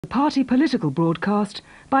Party political broadcast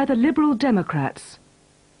by the Liberal Democrats.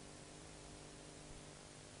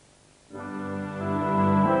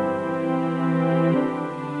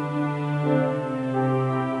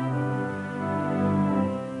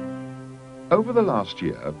 Over the last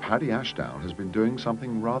year, Paddy Ashdown has been doing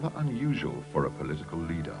something rather unusual for a political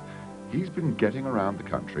leader. He's been getting around the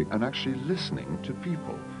country and actually listening to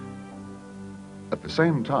people. At the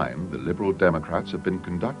same time, the Liberal Democrats have been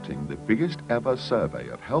conducting the biggest ever survey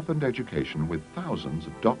of health and education with thousands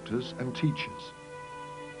of doctors and teachers.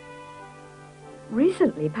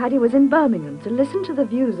 Recently, Paddy was in Birmingham to listen to the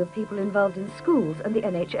views of people involved in schools and the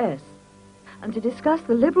NHS, and to discuss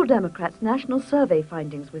the Liberal Democrats' national survey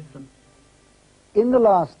findings with them. In the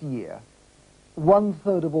last year,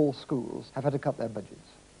 1/3 of all schools have had to cut their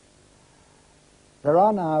budgets. There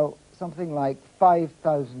are now something like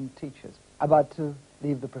 5,000 teachers about to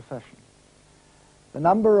leave the profession. The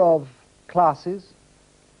number of classes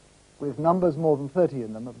with numbers more than 30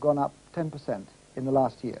 in them have gone up 10% in the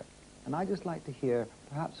last year. And I'd just like to hear,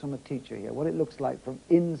 perhaps from a teacher here, what it looks like from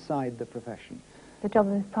inside the profession. The job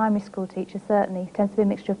of a primary school teacher certainly tends to be a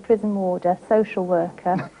mixture of prison warder, social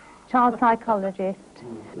worker, child psychologist.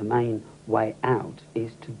 The main way out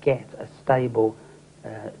is to get a stable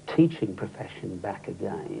teaching profession back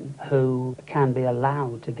again, who can be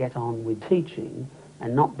allowed to get on with teaching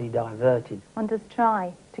and not be diverted. One does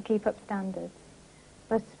try to keep up standards,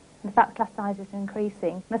 but the fact class sizes are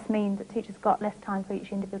increasing must mean that teachers got less time for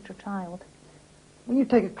each individual child. When you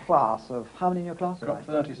take a class of, how many in your class? We've got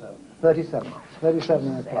 37. 37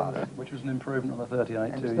 in a class. Which was an improvement on the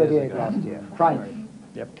 38 and 2 years 38 ago. last year. Primary.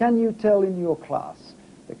 Yep. Can you tell in your class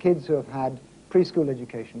the kids who have had preschool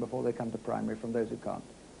education before they come to primary from those who can't?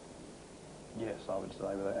 Yes, I would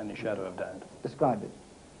say, without any shadow of doubt. Describe it.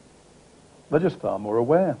 They're just far more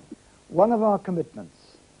aware. One of our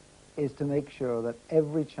commitments is to make sure that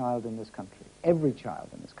every child in this country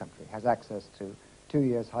has access to 2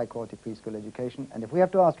 years high-quality preschool education, and if we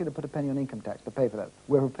have to ask you to put a penny on income tax to pay for that,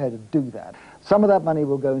 we're prepared to do that. Some of that money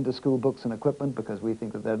will go into school books and equipment because we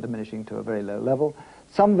think that they're diminishing to a very low level.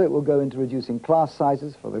 Some of it will go into reducing class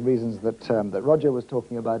sizes for the reasons that Roger was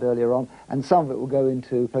talking about earlier on, and some of it will go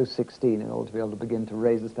into post-16 in order to be able to begin to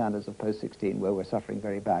raise the standards of post-16 where we're suffering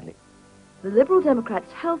very badly. The Liberal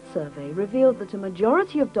Democrats' health survey revealed that a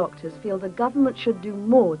majority of doctors feel the government should do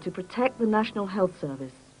more to protect the National Health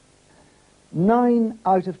Service. 9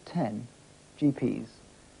 out of 10 GPs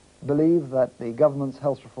believe that the government's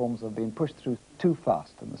health reforms have been pushed through too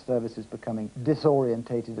fast and the service is becoming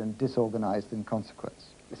disorientated and disorganized in consequence.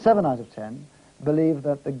 7 out of 10 believe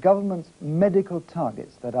that the government's medical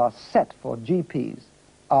targets that are set for GPs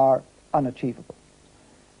are unachievable.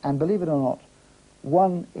 And believe it or not,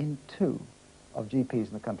 1 in 2 of GPs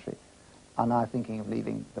in the country are now thinking of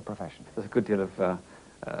leaving the profession. There's a good deal of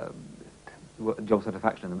job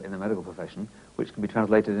satisfaction in the medical profession, which can be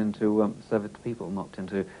translated into service to people, not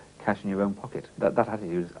into cash in your own pocket. That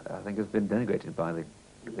attitude, I think, has been denigrated by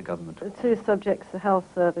the government. The two subjects, the health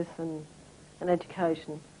service and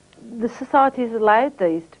education. The society has allowed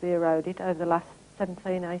these to be eroded over the last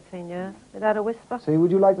 17, 18 years without a whisper. So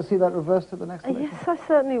would you like to see that reversed at the next election? Yes, I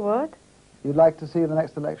certainly would. You'd like to see the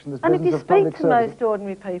next election this And if business you of public speak to service? most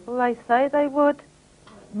ordinary people, they say they would.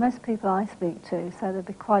 Most people I speak to say they'd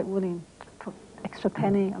be quite willing to put extra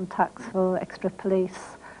penny on tax for extra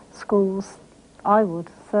police, schools. I would,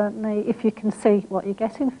 certainly, if you can see what you're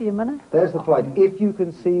getting for your money. There's the point. If you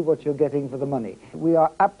can see what you're getting for the money. We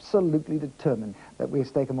are absolutely determined that we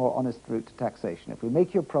take a more honest route to taxation. If we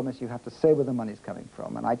make you a promise, you have to say where the money's coming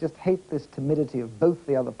from. And I just hate this timidity of both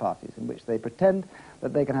the other parties in which they pretend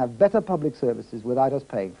that they can have better public services without us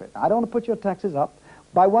paying for it. I don't want to put your taxes up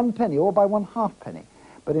by 1 penny or by 1/2 penny.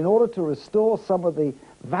 But in order to restore some of the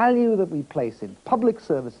value that we place in public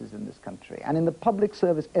services in this country and in the public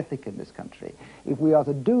service ethic in this country, if we are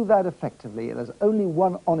to do that effectively, there's only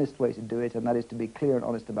one honest way to do it, and that is to be clear and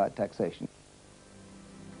honest about taxation.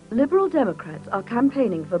 Liberal Democrats are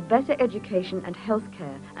campaigning for better education and health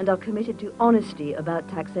care and are committed to honesty about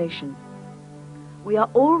taxation. We are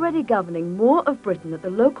already governing more of Britain at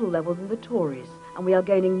the local level than the Tories, and we are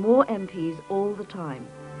gaining more MPs all the time.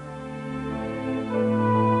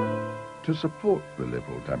 To support the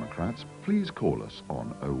Liberal Democrats, please call us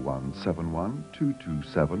on 0171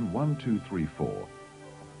 227 1234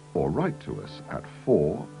 or write to us at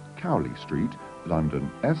 4 Cowley Street,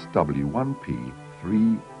 London SW1P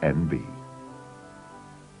 3NB.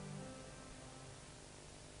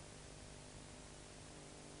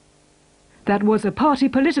 That was a party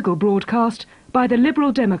political broadcast by the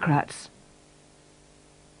Liberal Democrats.